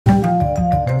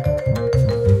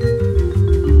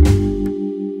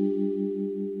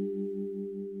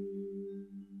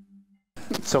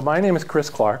So my name is Chris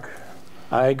Clark.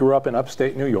 I grew up in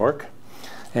upstate New York,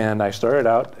 and I started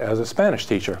out as a Spanish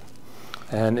teacher.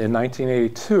 And in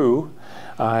 1982,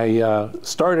 I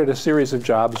started a series of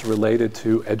jobs related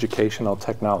to educational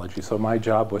technology. So my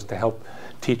job was to help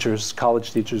teachers,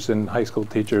 college teachers and high school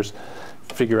teachers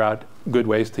figure out good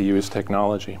ways to use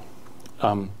technology.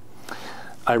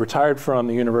 I retired from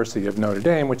the University of Notre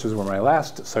Dame, which is where my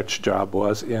last such job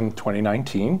was, in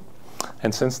 2019.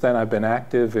 And since then, I've been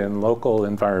active in local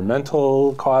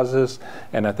environmental causes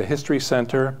and at the History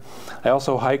Center. I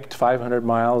also hiked 500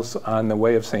 miles on the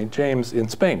Way of St. James in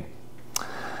Spain.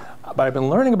 But I've been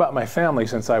learning about my family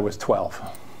since I was 12,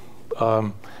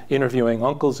 interviewing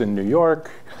uncles in New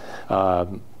York,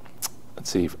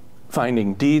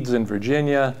 finding deeds in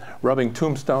Virginia, rubbing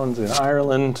tombstones in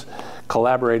Ireland,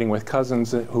 collaborating with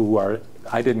cousins who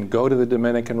I didn't go to the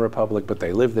Dominican Republic, but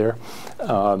they live there.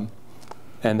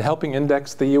 And helping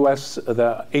index the the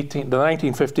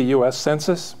 1950 US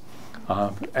Census,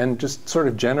 and just sort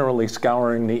of generally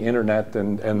scouring the internet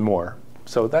and more.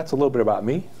 So that's a little bit about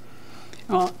me.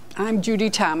 Well, I'm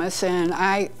Judi Thomas, and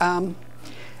I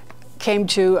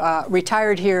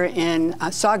retired here in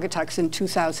Saugatuck in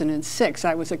 2006.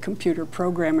 I was a computer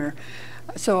programmer.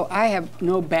 So I have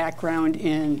no background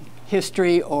in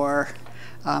history or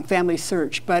family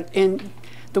search, but in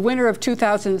the winter of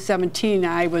 2017,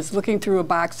 I was looking through a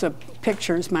box of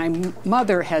pictures my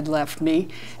mother had left me,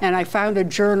 and I found a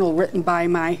journal written by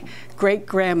my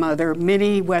great-grandmother,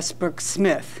 Minnie Westbrook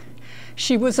Smith.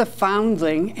 She was a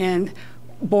foundling and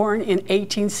born in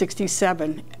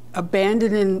 1867,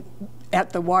 abandoned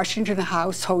at the Washington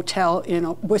House Hotel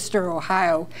in Worcester,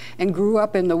 Ohio, and grew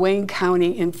up in the Wayne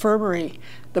County Infirmary,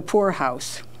 the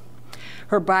poorhouse.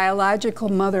 Her biological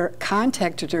mother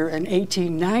contacted her in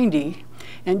 1890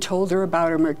 and told her about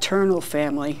her maternal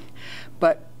family,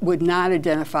 but would not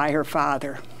identify her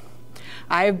father.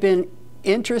 I've never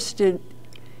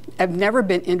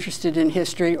been interested in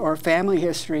history or family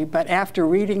history, but after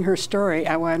reading her story,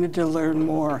 I wanted to learn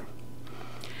more.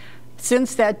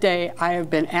 Since that day, I have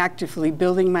been actively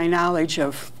building my knowledge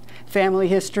of family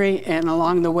history, and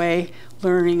along the way,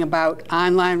 learning about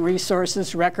online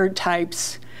resources, record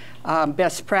types,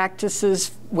 best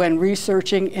practices when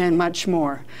researching, and much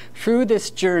more. Through this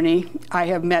journey, I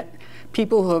have met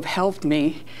people who have helped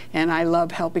me, and I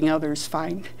love helping others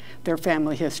find their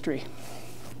family history.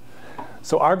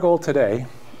 So our goal today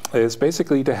is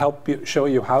basically to help show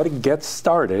you how to get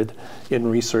started in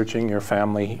researching your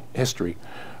family history.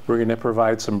 We're going to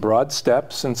provide some broad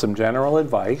steps and some general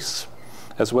advice,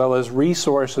 as well as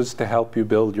resources to help you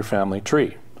build your family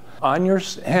tree. On your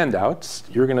handouts,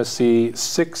 you're going to see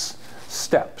 6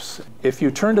 steps. If you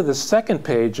turn to the second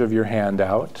page of your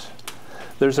handout,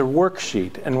 there's a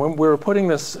worksheet. And when we were putting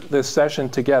this session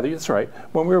together, that's right,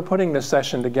 when we were putting this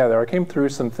session together, I came through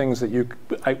some things that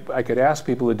I could ask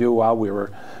people to do while we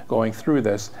were going through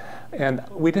this. And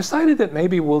we decided that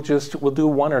maybe we'll do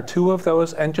 1 or 2 of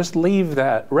those and just leave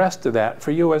that rest of that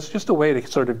for you as just a way to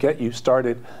sort of get you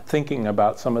started thinking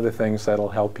about some of the things that'll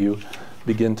help you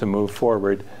begin to move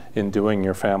forward in doing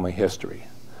your family history.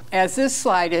 As this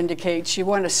slide indicates, you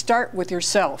want to start with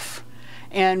yourself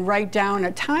and write down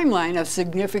a timeline of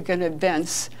significant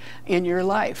events in your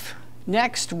life.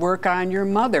 Next, work on your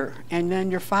mother and then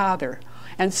your father,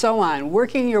 and so on,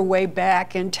 working your way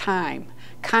back in time.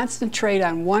 Concentrate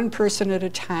on one person at a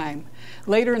time.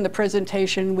 Later in the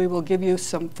presentation, we will give you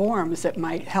some forms that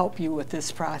might help you with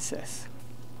this process.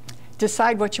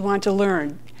 Decide what you want to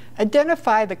learn.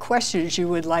 Identify the questions you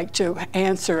would like to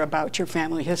answer about your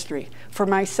family history. For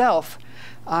myself,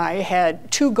 I had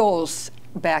 2 goals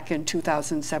back in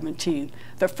 2017.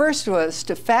 The first was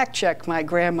to fact check my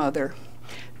grandmother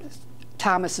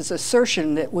Thomas's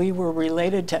assertion that we were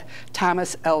related to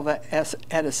Thomas Alva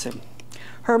Edison.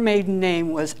 Her maiden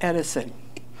name was Edison.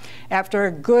 After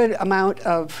a good amount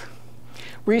of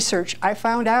research, I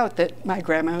found out that my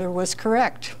grandmother was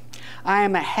correct. I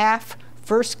am a half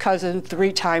first cousin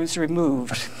 3 times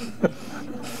removed.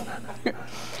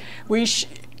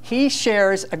 He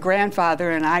shares a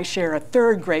grandfather, and I share a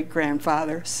 3rd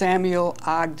great-grandfather, Samuel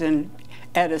Ogden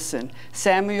Edison.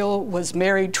 Samuel was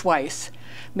married twice,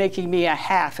 making me a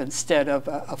half instead of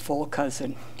a full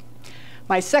cousin.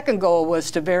 My second goal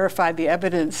was to verify the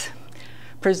evidence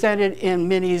presented in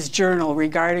Minnie's journal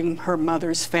regarding her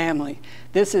mother's family.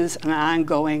 This is an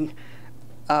ongoing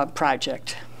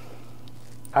project.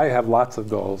 I have lots of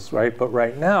goals, right? But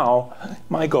right now,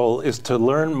 my goal is to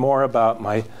learn more about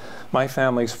my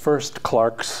family's first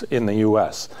Clarks in the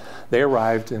US. They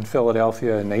arrived in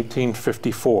Philadelphia in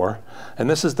 1854, and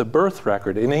this is the birth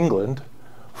record in England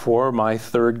for my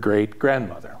 3rd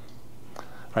great-grandmother.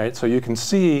 Right? So you can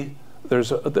see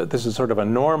this is sort of a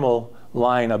normal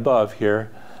line above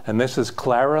here, and this is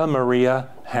Clara Maria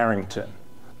Harrington.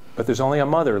 But there's only a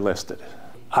mother listed.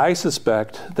 I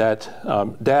suspect that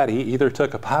Daddy either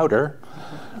took a powder,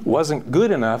 wasn't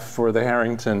good enough for the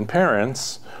Harrington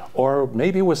parents, or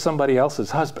maybe was somebody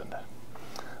else's husband.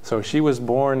 So she was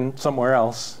born somewhere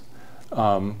else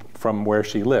from where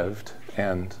she lived.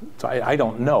 And so I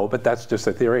don't know, but that's just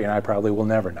a theory, and I probably will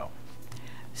never know.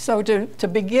 So to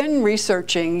begin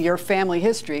researching your family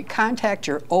history, contact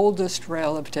your oldest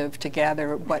relative to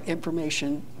gather what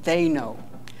information they know.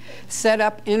 Set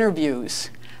up interviews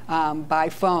by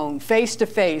phone,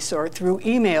 face-to-face, or through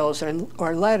emails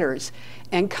or letters,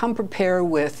 and come prepared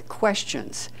with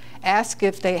questions. Ask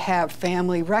if they have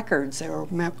family records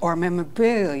or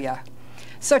memorabilia,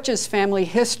 such as family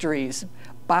histories,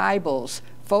 Bibles,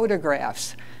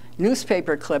 photographs,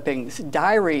 newspaper clippings,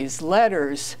 diaries,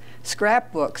 letters,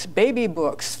 scrapbooks, baby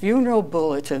books, funeral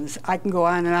bulletins. I can go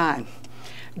on and on.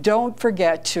 Don't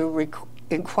forget to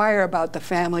inquire about the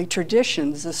family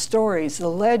traditions, the stories, the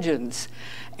legends,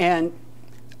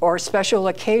 or special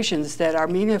occasions that are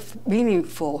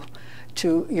meaningful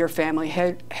to your family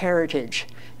heritage.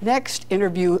 Next,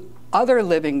 interview other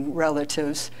living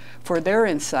relatives for their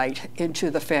insight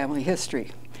into the family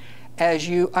history. As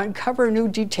you uncover new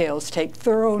details, take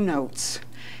thorough notes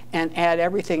and add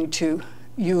everything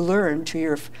you learn to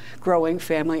your growing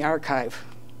family archive.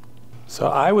 So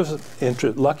I was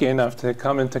lucky enough to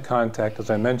come into contact, as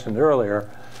I mentioned earlier,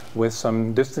 with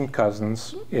some distant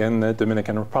cousins in the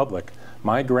Dominican Republic.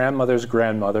 My grandmother's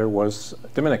grandmother was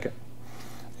Dominican,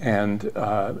 and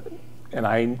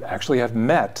I actually have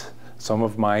met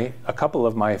a couple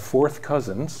of my fourth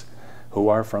cousins who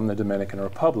are from the Dominican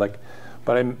Republic,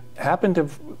 but I happened to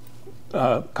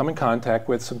come in contact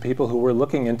with some people who were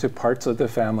looking into parts of the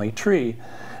family tree,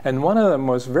 and one of them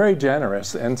was very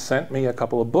generous and sent me a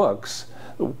couple of books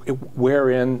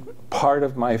wherein part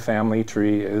of my family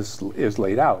tree is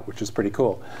laid out, which is pretty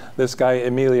cool. This guy,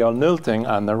 Emilio Nulting,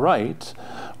 on the right,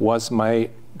 was my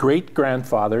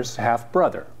great-grandfather's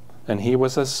half-brother, and he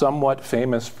was a somewhat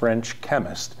famous French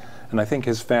chemist, and I think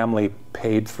his family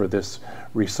paid for this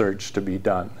research to be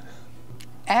done.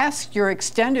 Ask your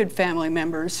extended family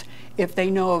members if they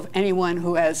know of anyone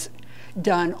who has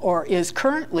done or is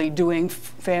currently doing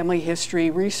family history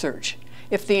research.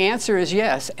 If the answer is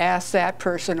yes, ask that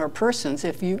person or persons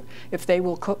if they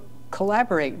will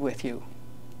collaborate with you.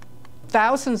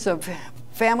 Thousands of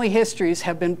family histories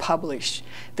have been published.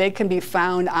 They can be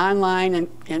found online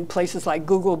in places like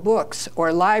Google Books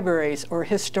or libraries or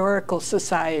historical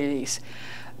societies.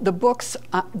 The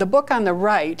book on the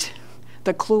right,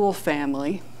 The Kluel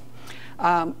Family,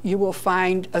 you will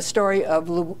find a story of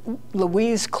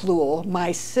Louise Kluel,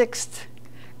 my sixth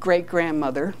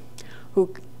great-grandmother,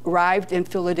 who arrived in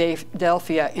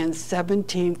Philadelphia in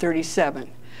 1737.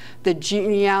 The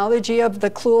genealogy of the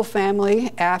Kluel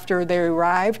family after they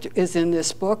arrived is in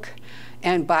this book,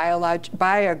 and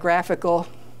biographical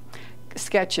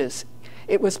sketches.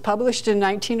 It was published in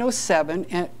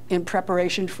 1907 in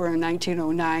preparation for a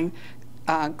 1909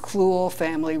 Kluel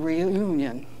family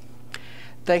reunion.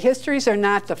 The histories are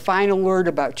not the final word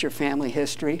about your family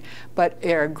history, but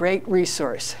they're a great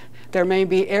resource. There may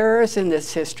be errors in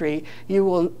this history. You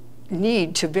will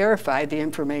need to verify the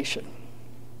information.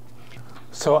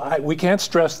 So we can't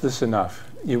stress this enough.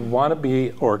 You want to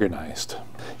be organized.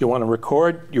 You want to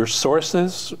record your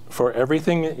sources for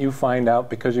everything that you find out,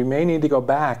 because you may need to go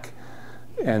back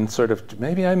and sort of,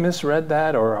 maybe I misread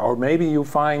that, or maybe you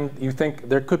think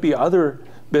there could be other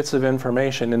bits of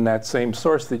information in that same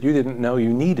source that you didn't know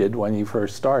you needed when you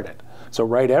first started. So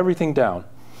write everything down,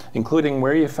 including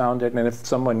where you found it, and if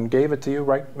someone gave it to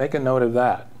you, make a note of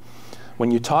that.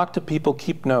 When you talk to people,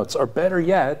 keep notes, or better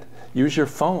yet, use your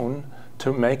phone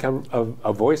to make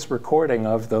a voice recording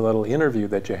of the little interview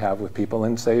that you have with people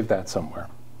and save that somewhere.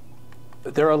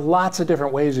 There are lots of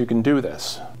different ways you can do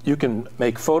this. You can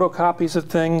make photocopies of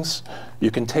things.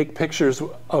 You can take pictures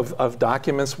of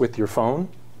documents with your phone,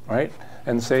 right,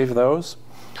 and save those.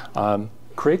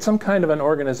 Create some kind of an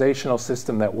organizational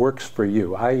system that works for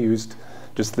you. I used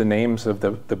just the names of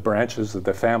the branches of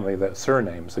the family, the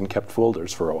surnames, and kept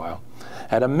folders for a while.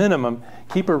 At a minimum,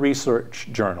 keep a research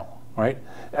journal, right?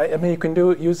 I mean, you can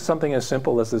use something as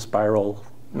simple as a spiral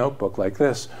notebook like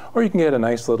this, or you can get a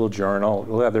nice little journal,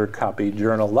 leather copy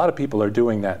journal. A lot of people are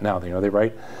doing that now. You know, they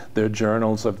write their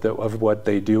journals of what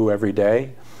they do every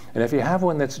day. And if you have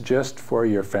one that's just for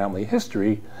your family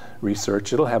history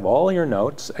research, it'll have all your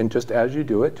notes, and just as you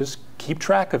do it, just keep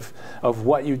track of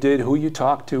what you did, who you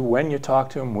talked to, when you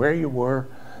talked to them, where you were,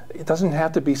 It doesn't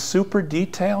have to be super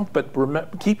detailed, but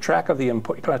keep track of the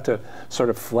important. You don't have to sort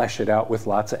of flesh it out with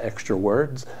lots of extra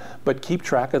words, but keep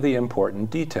track of the important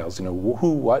details. You know,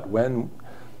 who, what, when,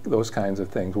 those kinds of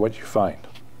things, what you find.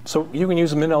 So you can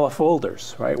use manila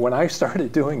folders, right? When I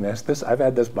started doing this, I've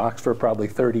had this box for probably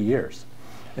 30 years.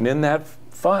 And in that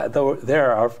file,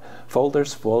 there are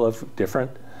folders full of different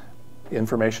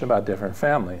information about different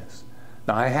families.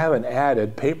 Now, I haven't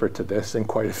added paper to this in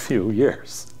quite a few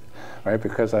years, right?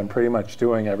 Because I'm pretty much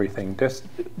doing everything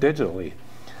digitally.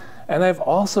 And I've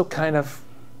also kind of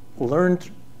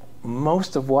learned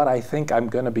most of what I think I'm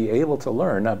going to be able to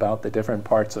learn about the different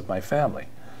parts of my family.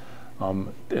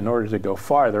 In order to go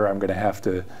farther, I'm going to have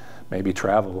to maybe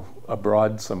travel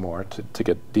abroad some more to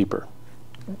get deeper.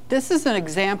 This is an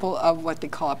example of what they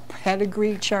call a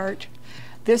pedigree chart.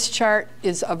 This chart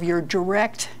is of your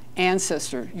direct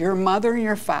ancestor, your mother and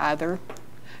your father,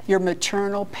 your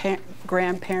maternal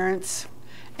grandparents,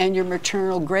 and your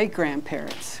maternal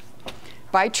great-grandparents.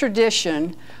 By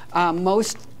tradition,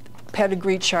 most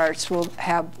pedigree charts will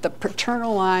have the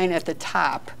paternal line at the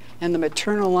top and the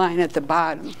maternal line at the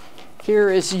bottom.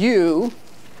 Here is you,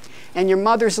 and your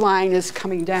mother's line is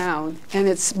coming down, and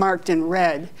it's marked in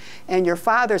red, and your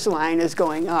father's line is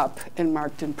going up and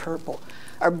marked in purple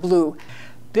or blue.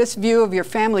 This view of your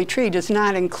family tree does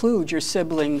not include your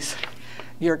siblings,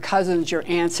 your cousins, your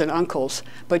aunts and uncles,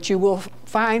 but you will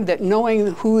find that knowing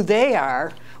who they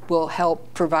are will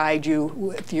help provide you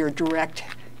with your direct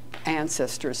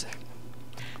ancestors.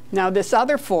 Now, this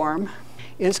other form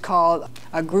is called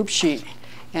a group sheet,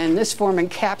 and this form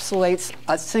encapsulates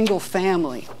a single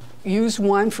family. Use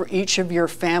one for each of your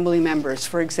family members.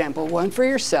 For example, one for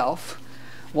yourself,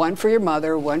 one for your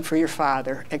mother, one for your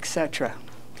father, etc.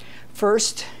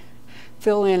 First,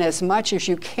 fill in as much as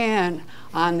you can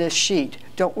on this sheet.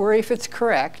 Don't worry if it's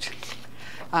correct.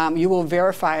 You will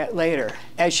verify it later.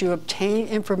 As you obtain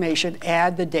information,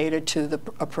 add the data to the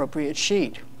appropriate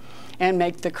sheet and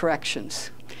make the corrections.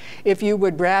 If you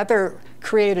would rather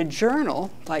create a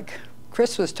journal, like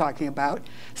Chris was talking about,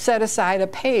 set aside a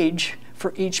page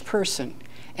for each person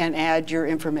and add your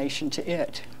information to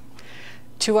it.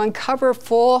 To uncover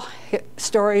full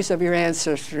stories of your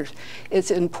ancestors,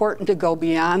 it's important to go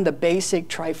beyond the basic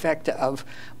trifecta of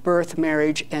birth,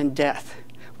 marriage, and death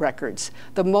records.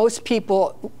 Those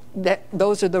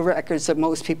are the records that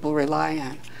most people rely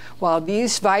on. While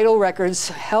these vital records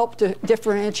help to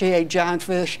differentiate John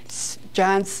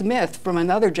Smith from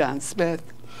another John Smith,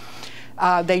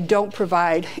 they don't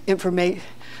provide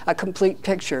a complete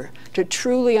picture. To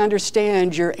truly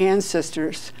understand your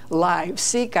ancestors' lives,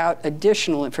 seek out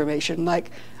additional information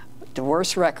like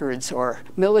divorce records or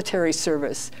military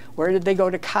service. Where did they go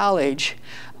to college?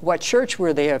 What church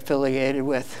were they affiliated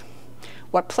with?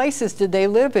 What places did they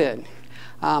live in?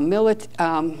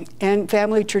 And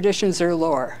family traditions or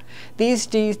lore. These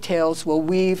details will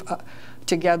weave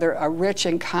together a rich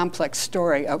and complex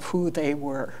story of who they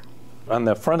were. On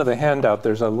the front of the handout,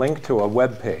 there's a link to a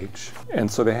web page.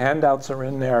 And so the handouts are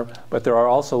in there, but there are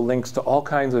also links to all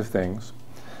kinds of things,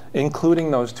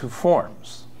 including those two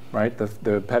forms, right?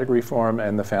 The pedigree form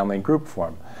and the family group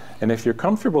form. And if you're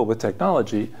comfortable with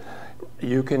technology,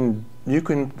 you can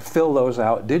fill those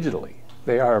out digitally.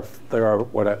 They are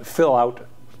what fill-out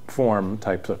form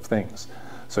types of things.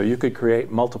 So you could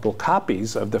create multiple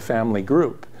copies of the family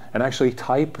group and actually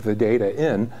type the data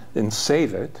in and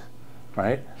save it,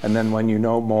 right? And then when you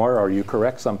know more or you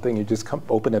correct something, you just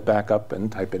open it back up and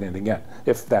type it in again,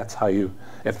 if that's how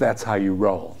you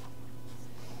roll.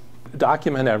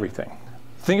 Document everything.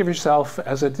 Think of yourself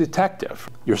as a detective.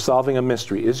 You're solving a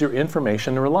mystery. Is your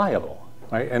information reliable,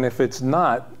 right? And if it's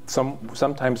not,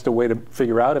 sometimes the way to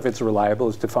figure out if it's reliable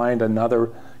is to find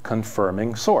another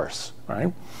confirming source,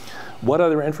 right? What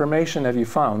other information have you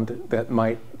found that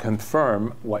might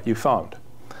confirm what you found?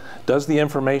 Does the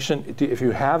information, if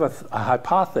you have a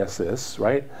hypothesis,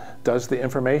 right, does the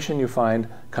information you find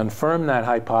confirm that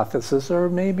hypothesis or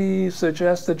maybe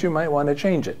suggest that you might want to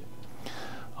change it?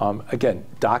 Again,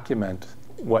 document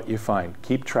what you find.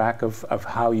 Keep track of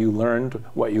how you learned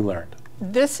what you learned.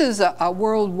 This is a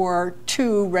World War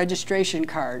II registration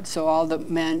card, so all the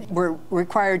men were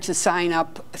required to sign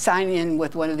in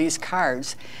with one of these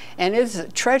cards. And it's a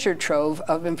treasure trove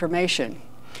of information.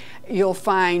 You'll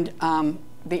find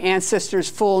the ancestor's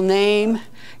full name,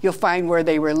 you'll find where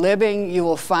they were living, you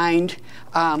will find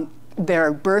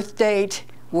their birth date,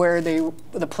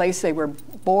 the place they were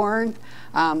born.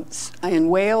 In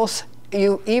Wales,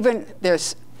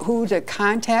 there's who to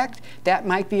contact. That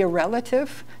might be a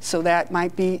relative, so that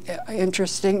might be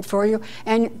interesting for you.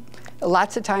 And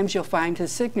lots of times you'll find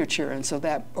his signature, and so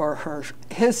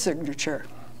his signature.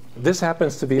 This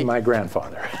happens to be my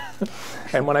grandfather.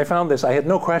 And when I found this, I had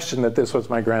no question that this was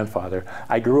my grandfather.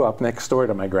 I grew up next door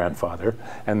to my grandfather,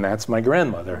 and that's my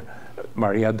grandmother,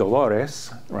 Maria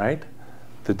Dolores, right?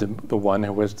 The one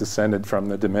who was descended from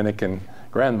the Dominican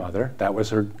grandmother. That was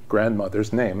her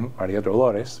grandmother's name, Maria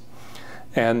Dolores.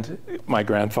 And my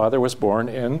grandfather was born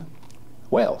in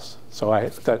Wales. So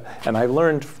and I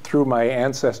learned through my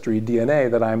ancestry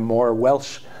DNA that I'm more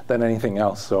Welsh than anything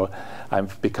else, so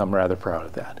I've become rather proud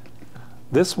of that.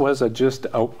 This was just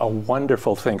a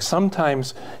wonderful thing.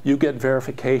 Sometimes you get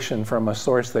verification from a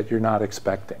source that you're not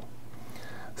expecting.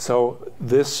 So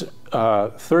this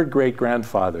third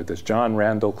great-grandfather, this John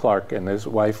Randall Clark, and his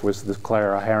wife was this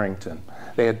Clara Harrington.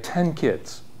 They had 10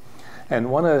 kids. And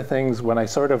one of the things, when I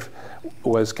sort of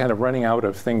was kind of running out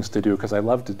of things to do, because I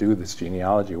love to do this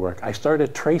genealogy work, I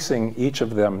started tracing each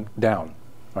of them down,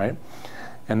 right?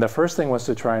 And the first thing was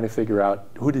to try to figure out,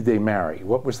 who did they marry?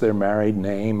 What was their married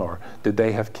name, or did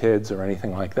they have kids or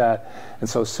anything like that? And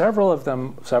so several of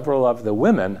the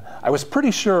women, I was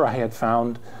pretty sure I had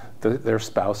found their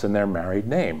spouse and their married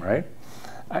name, right?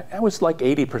 I was like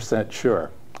 80%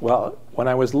 sure. Well, when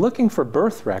I was looking for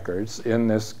birth records in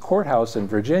this courthouse in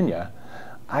Virginia,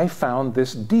 I found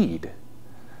this deed.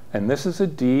 And this is a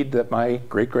deed that my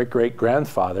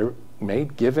great-great-great-grandfather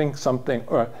made, giving something,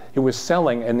 or he was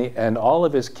selling, and all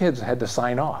of his kids had to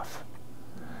sign off.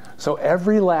 So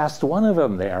every last one of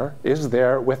them there is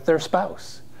there with their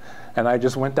spouse. And I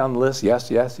just went down the list, yes,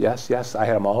 yes, yes, yes, I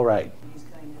had them all right.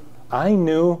 I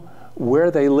knew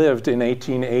where they lived in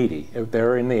 1880. They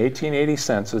were in the 1880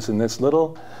 census in this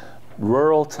little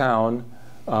rural town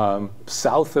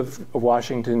south of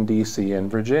Washington, D.C. in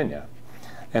Virginia.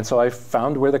 And so I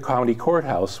found where the county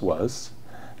courthouse was,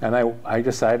 and I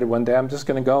decided one day I'm just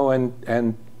going to go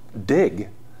and dig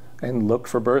and look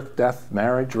for birth, death,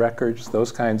 marriage records,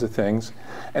 those kinds of things.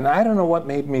 And I don't know what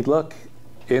made me look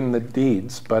in the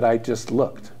deeds, but I just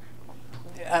looked.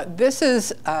 This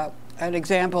is an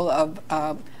example of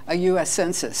a U.S.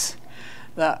 Census.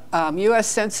 The U.S.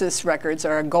 Census records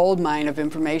are a gold mine of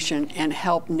information and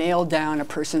help nail down a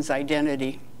person's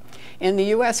identity. In the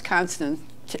U.S.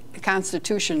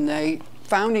 Constitution, the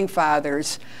Founding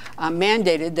Fathers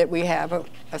mandated that we have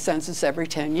a census every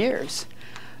 10 years.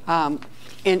 In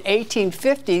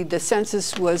 1850, the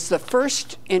census was the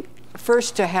first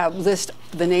to have list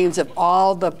the names of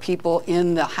all the people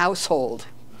in the household.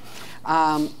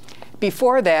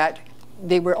 Before that,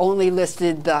 they were only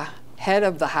listed the head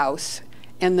of the house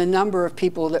and the number of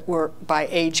people that were by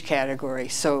age category.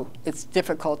 So it's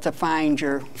difficult to find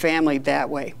your family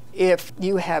that way. If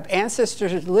you have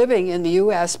ancestors living in the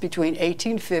U.S. between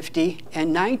 1850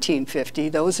 and 1950,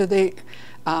 those are the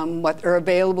what are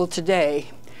available today,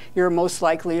 you're most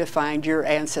likely to find your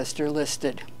ancestor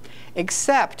listed.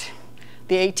 Except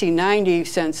the 1890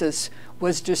 census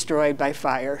was destroyed by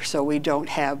fire, so we don't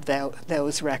have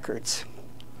those records.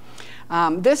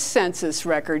 This census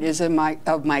record is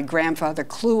of my grandfather,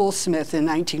 Clewell Smith, in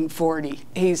 1940.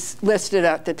 He's listed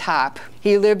at the top.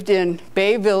 He lived in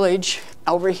Bay Village.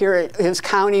 Over here, his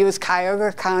county was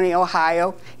Cuyahoga County,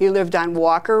 Ohio. He lived on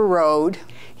Walker Road.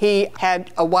 He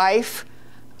had a wife,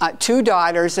 2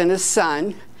 daughters, and a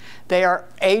son. Their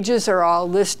ages are all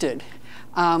listed.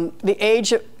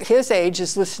 His age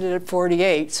is listed at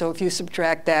 48, so if you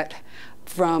subtract that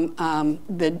from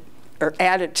or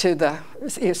add it to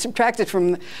subtract it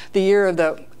from the year of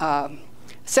the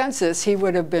census, he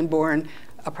would have been born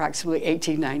approximately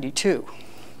 1892.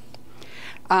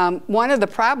 One of the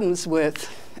problems with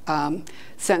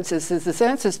census is the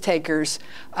census takers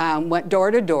went door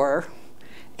to door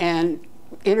and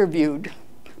interviewed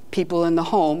people in the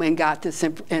home and got this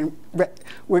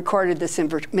recorded this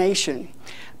information.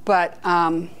 But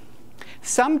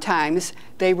sometimes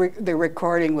the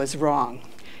recording was wrong.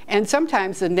 And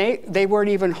sometimes they weren't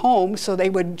even home, so they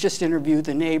would just interview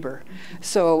the neighbor.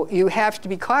 So you have to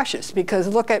be cautious, because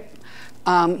look at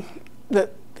the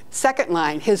second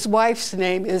line. His wife's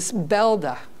name is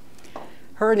Velda.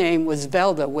 Her name was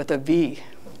Velda with a V.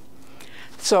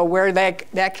 So where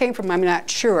that came from, I'm not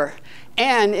sure.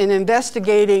 And in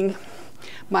investigating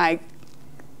my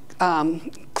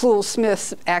Clewell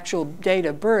Smith's actual date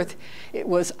of birth, it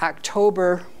was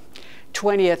October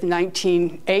 20th,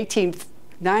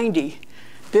 1890.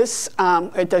 This,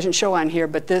 it doesn't show on here,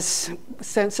 but this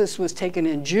census was taken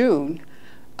in June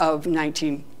of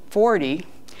 1940.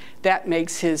 That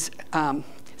makes his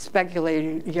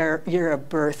speculated year of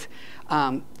birth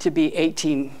to be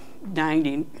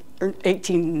 1890, or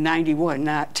 1891,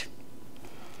 not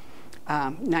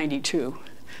 92.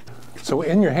 So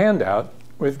in your handout,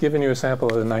 we've given you a sample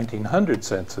of the 1900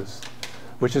 census,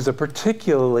 which is a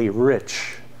particularly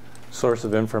rich source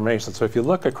of information. So if you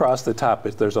look across the top,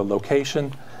 there's a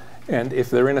location, and if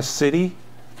they're in a city,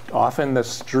 often the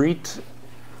street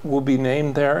will be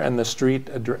named there and the street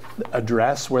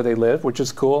address where they live, which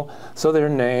is cool. So their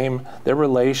name, their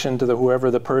relation to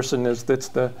whoever the person is that's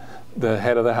the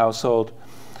head of the household.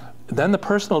 Then the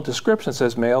personal description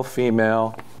says male,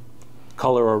 female,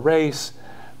 color or race,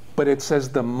 but it says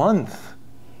the month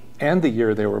and the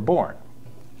year they were born.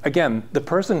 Again, the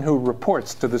person who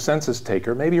reports to the census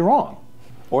taker may be wrong,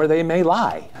 or they may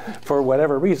lie for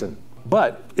whatever reason.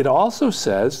 But it also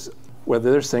says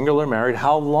whether they're single or married,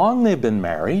 how long they've been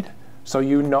married, so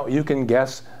you can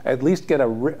guess, at least get a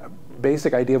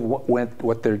basic idea of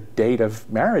what their date of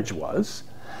marriage was.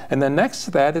 And then next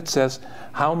to that, it says,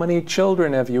 how many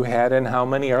children have you had and how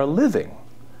many are living?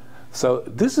 So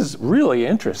this is really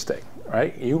interesting,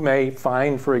 right? You may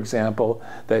find, for example,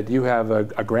 that you have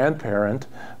a grandparent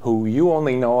who you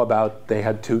only know about they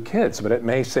had 2 kids, but it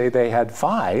may say they had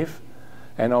 5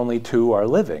 and only 2 are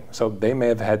living. So they may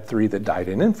have had 3 that died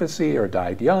in infancy or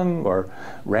died young or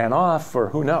ran off, or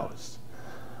who knows.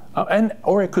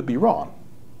 Or it could be wrong,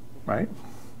 right?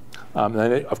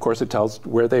 Then of course it tells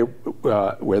where they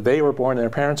were born and their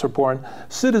parents were born.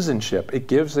 Citizenship, it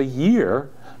gives a year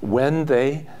when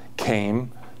they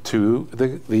came to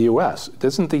the U.S. It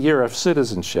isn't the year of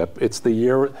citizenship, it's the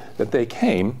year that they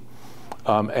came,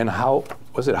 and how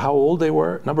old they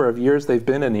were, number of years they've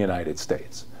been in the United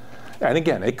States. And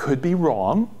again, it could be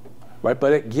wrong, right?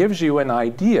 But it gives you an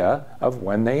idea of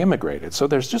when they immigrated. So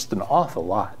there's just an awful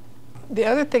lot. The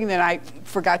other thing that I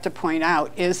forgot to point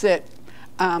out is that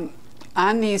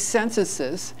on these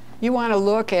censuses, you want to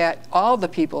look at all the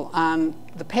people on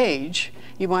the page.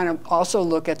 You want to also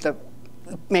look at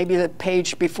maybe the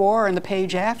page before and the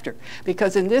page after.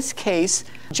 Because in this case,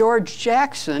 George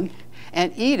Jackson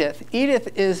and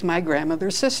Edith is my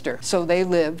grandmother's sister. So they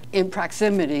lived in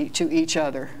proximity to each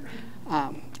other.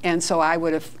 And so I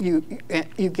would have, you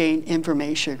gain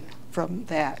information from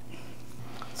that.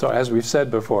 So as we've said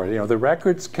before, the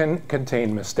records can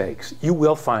contain mistakes. You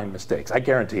will find mistakes, I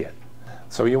guarantee it.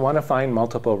 So you want to find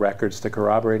multiple records to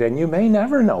corroborate, and you may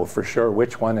never know for sure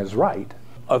which one is right.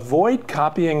 Avoid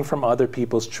copying from other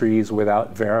people's trees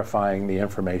without verifying the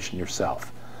information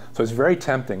yourself. So it's very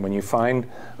tempting when you find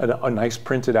a nice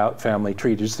printed out family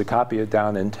tree just to copy it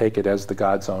down and take it as the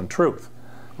God's own truth,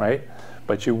 right?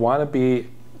 But you want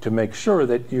to make sure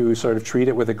that you sort of treat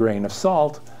it with a grain of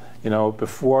salt,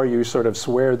 before you sort of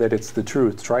swear that it's the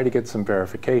truth. Try to get some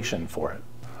verification for it.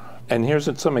 And here's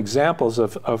some examples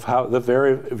of how the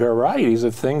varieties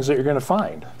of things that you're going to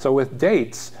find. So with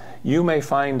dates, you may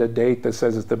find a date that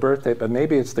says it's the birth date, but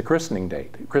maybe it's the christening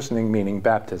date. Christening meaning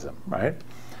baptism, right?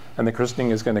 And the christening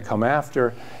is going to come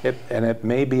after it, and it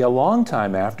may be a long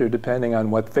time after, depending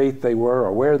on what faith they were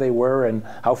or where they were and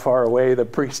how far away the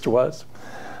priest was.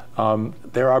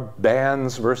 There are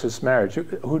banns versus marriage.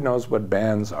 Who knows what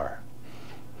banns are,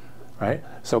 right?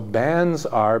 So banns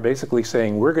are basically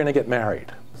saying we're going to get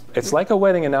married. It's like a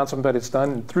wedding announcement, but it's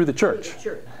done through the church.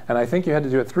 Sure. And I think you had to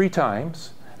do it 3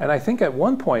 times. And I think at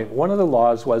one point, one of the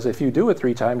laws was if you do it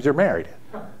 3 times, you're married.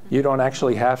 You don't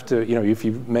actually have to, if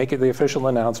you make it the official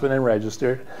announcement and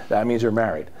register, that means you're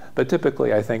married. But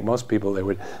typically, I think most people,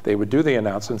 they would do the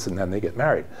announcements and then they get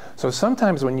married. So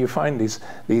sometimes when you find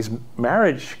these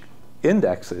marriage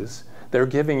indexes, they're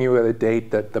giving you a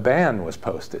date that the ban was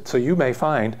posted. So you may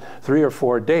find 3 or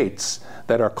 4 dates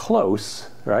that are close,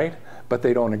 right? But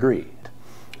they don't agree.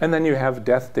 And then you have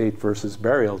death date versus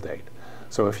burial date.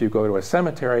 So if you go to a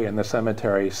cemetery and the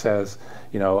cemetery says,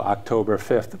 October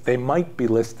 5th, they might be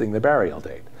listing the burial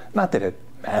date. Not that it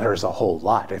matters a whole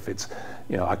lot if it's,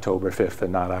 October 5th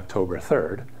and not October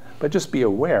 3rd, but just be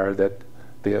aware that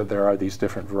there are these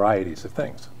different varieties of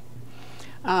things.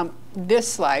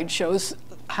 This slide shows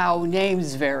how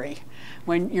names vary.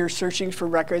 When you're searching for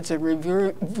records and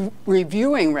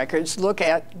reviewing records, look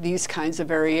at these kinds of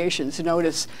variations.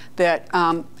 Notice that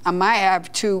I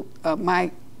have 2,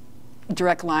 my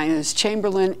direct line is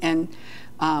Chamberlain and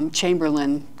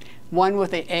Chamberlain, one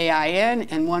with an AIN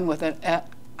and one with an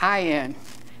IN.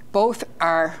 Both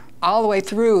are all the way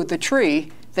through the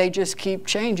tree. They just keep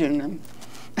changing them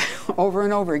over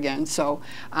and over again. So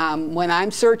when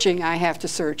I'm searching, I have to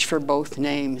search for both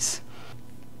names.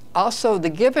 Also, the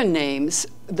given names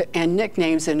and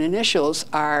nicknames and initials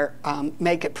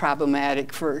make it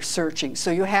problematic for searching.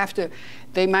 So you have to,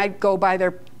 they might go by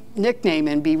their nickname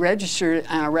and be registered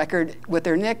on a record with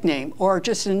their nickname or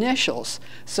just initials.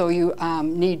 So you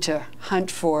need to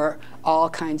hunt for all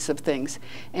kinds of things.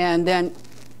 And then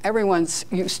everyone's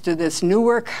used to this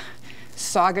Newark,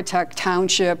 Saugatuck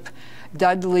Township,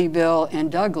 Dudleyville,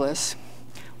 and Douglas.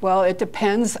 Well, it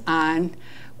depends on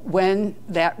when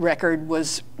that record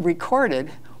was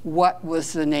recorded, what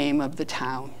was the name of the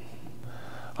town?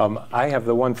 I have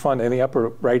the one fun in the upper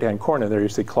right-hand corner there. You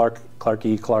see Clark,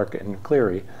 Clarkey, Clark, and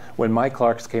Cleary. When my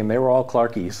Clarks came, they were all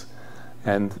Clarkies.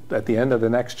 And at the end of the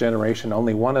next generation,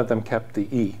 only one of them kept the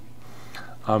E.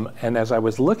 And as I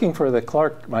was looking for the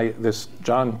Clark, this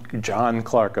John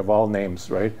Clark of all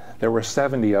names, right? There were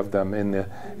 70 of them in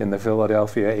the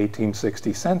Philadelphia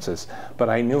 1860 census, but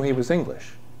I knew he was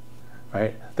English,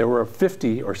 right? There were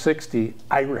 50 or 60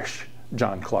 Irish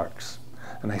John Clarks.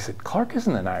 And I said, Clark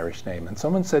isn't an Irish name. And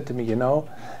someone said to me, you know,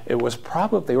 they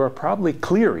were probably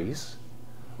Clearys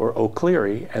or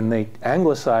O'Cleary, and they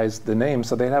anglicized the name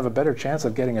so they'd have a better chance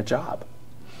of getting a job.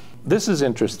 This is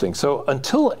interesting. So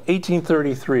until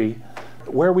 1833,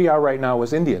 where we are right now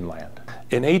was Indian land.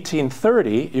 In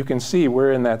 1830, you can see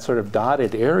we're in that sort of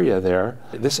dotted area there.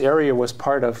 This area was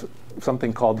part of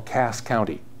something called Cass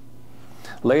County.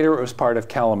 Later, it was part of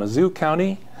Kalamazoo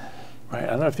County. Right? I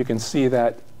don't know if you can see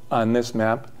that on this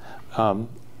map.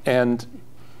 Allegan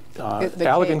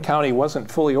County wasn't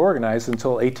fully organized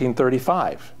until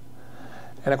 1835.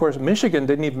 And of course, Michigan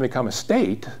didn't even become a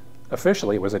state.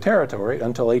 Officially, it was a territory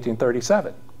until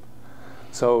 1837.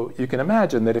 So you can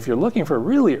imagine that if you're looking for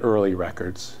really early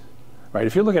records, right,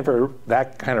 if you're looking for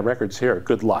that kind of records here,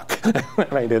 good luck,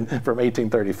 right, from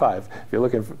 1835. If you're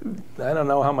looking for, I don't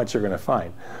know how much you're going to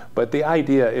find. But the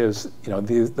idea is, you know,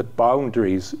 the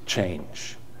boundaries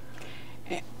change.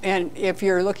 And if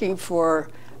you're looking for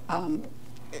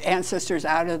ancestors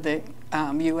out of the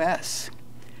U.S.,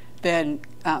 then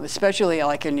especially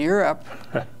like in Europe,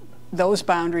 those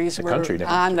boundaries were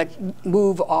on the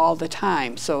move all the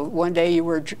time. So one day you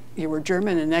were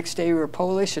German, the next day you were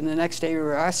Polish, and the next day you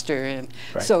were Austrian.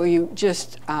 Right. So you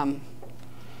just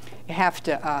have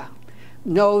to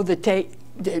know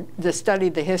to study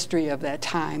the history of that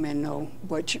time and know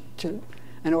what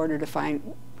in order to find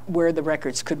where the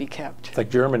records could be kept. It's like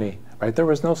Germany, right? There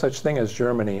was no such thing as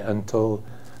Germany until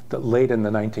late in the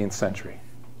 19th century.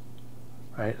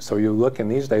 Right? So you look in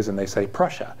these days and they say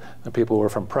Prussia, and people were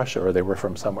from Prussia or they were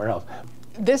from somewhere else.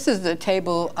 This is the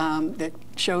table that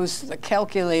shows the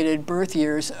calculated birth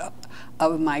years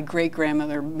of my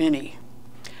great-grandmother Minnie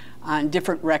on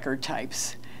different record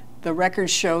types. The record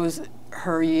shows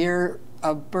her year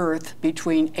of birth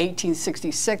between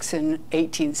 1866 and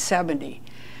 1870.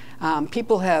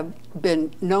 People have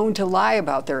been known to lie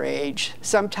about their age.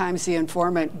 Sometimes the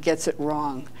informant gets it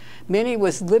wrong. Minnie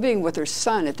was living with her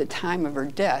son at the time of her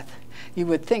death. You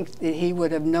would think that he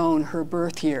would have known her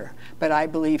birth year, but I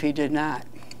believe he did not.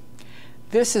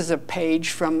 This is a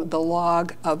page from the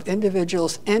log of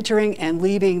individuals entering and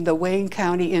leaving the Wayne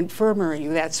County Infirmary.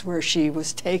 That's where she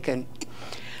was taken.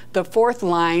 The fourth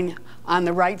line on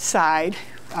the right side,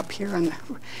 up here,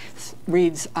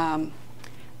 reads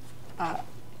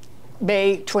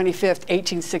May 25th,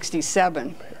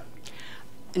 1867.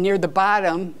 Near the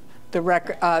bottom, the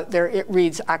record, there it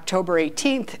reads October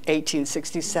 18th,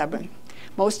 1867.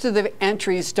 Most of the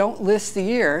entries don't list the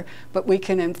year, but we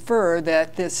can infer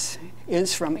that this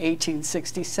is from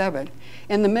 1867.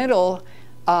 In the middle,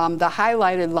 the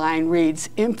highlighted line reads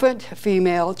infant,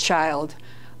 female, child,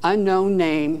 unknown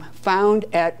name, found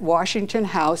at Washington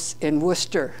House in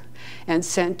Worcester and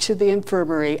sent to the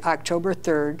infirmary October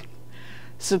 3rd,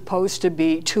 supposed to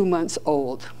be 2 months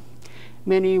old.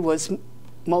 Minnie was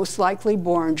most likely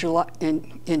born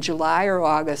in July or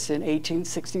August in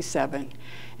 1867,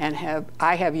 and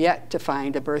I have yet to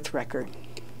find a birth record.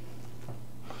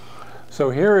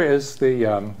 So here is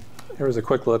here's a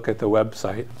quick look at the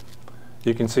website.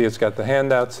 You can see it's got the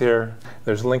handouts here.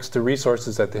 There's links to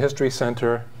resources at the History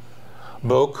Center.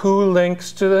 Beaucoup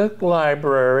links to the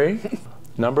library.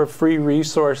 Number of free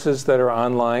resources that are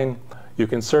online. You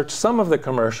can search some of the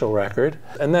commercial record,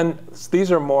 and then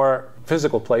these are more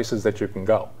physical places that you can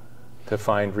go to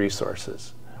find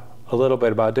resources. A little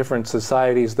bit about different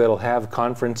societies that'll have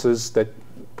conferences that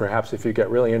perhaps if you get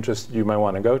really interested you might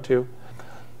want to go to.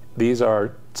 These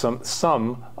are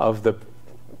some of the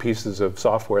pieces of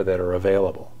software that are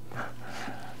available.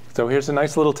 So here's a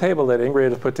nice little table that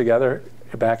Ingrid has put together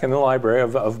back in the library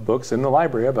of books in the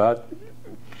library about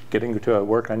getting to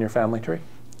work on your family tree.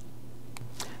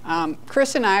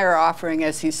 Chris and I are offering,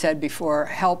 as he said before,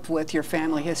 help with your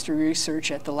family history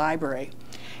research at the library.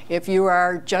 If you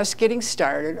are just getting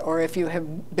started, or if you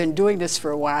have been doing this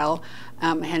for a while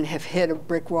and have hit a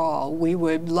brick wall, we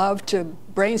would love to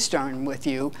brainstorm with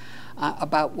you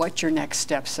about what your next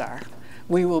steps are.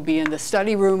 We will be in the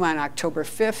study room on October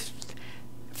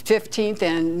 15th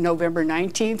and November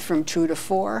 19th from 2 to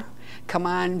 4. Come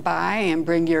on by and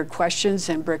bring your questions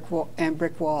and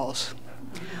brick walls.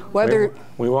 Whether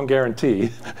we won't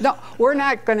guarantee. No, we're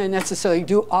not going to necessarily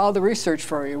do all the research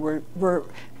for you. We're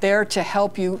there to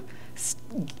help you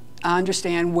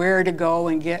understand where to go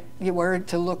and where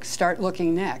to start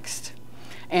looking next.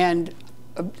 And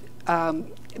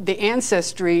the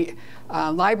Ancestry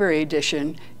Library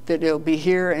Edition that it'll be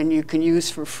here and you can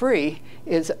use for free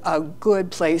is a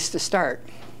good place to start.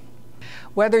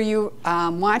 Whether you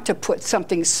want to put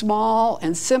something small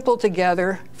and simple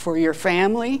together for your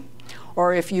family,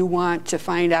 or if you want to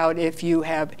find out if you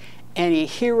have any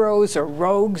heroes or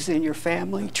rogues in your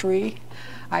family tree,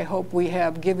 I hope we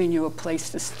have given you a place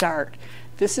to start.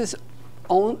 This is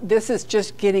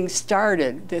just getting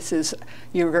started. This is,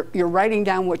 you're writing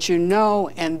down what you know,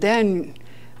 and then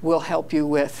we'll help you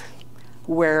with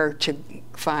where to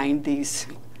find these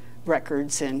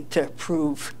records and to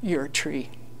prove your tree.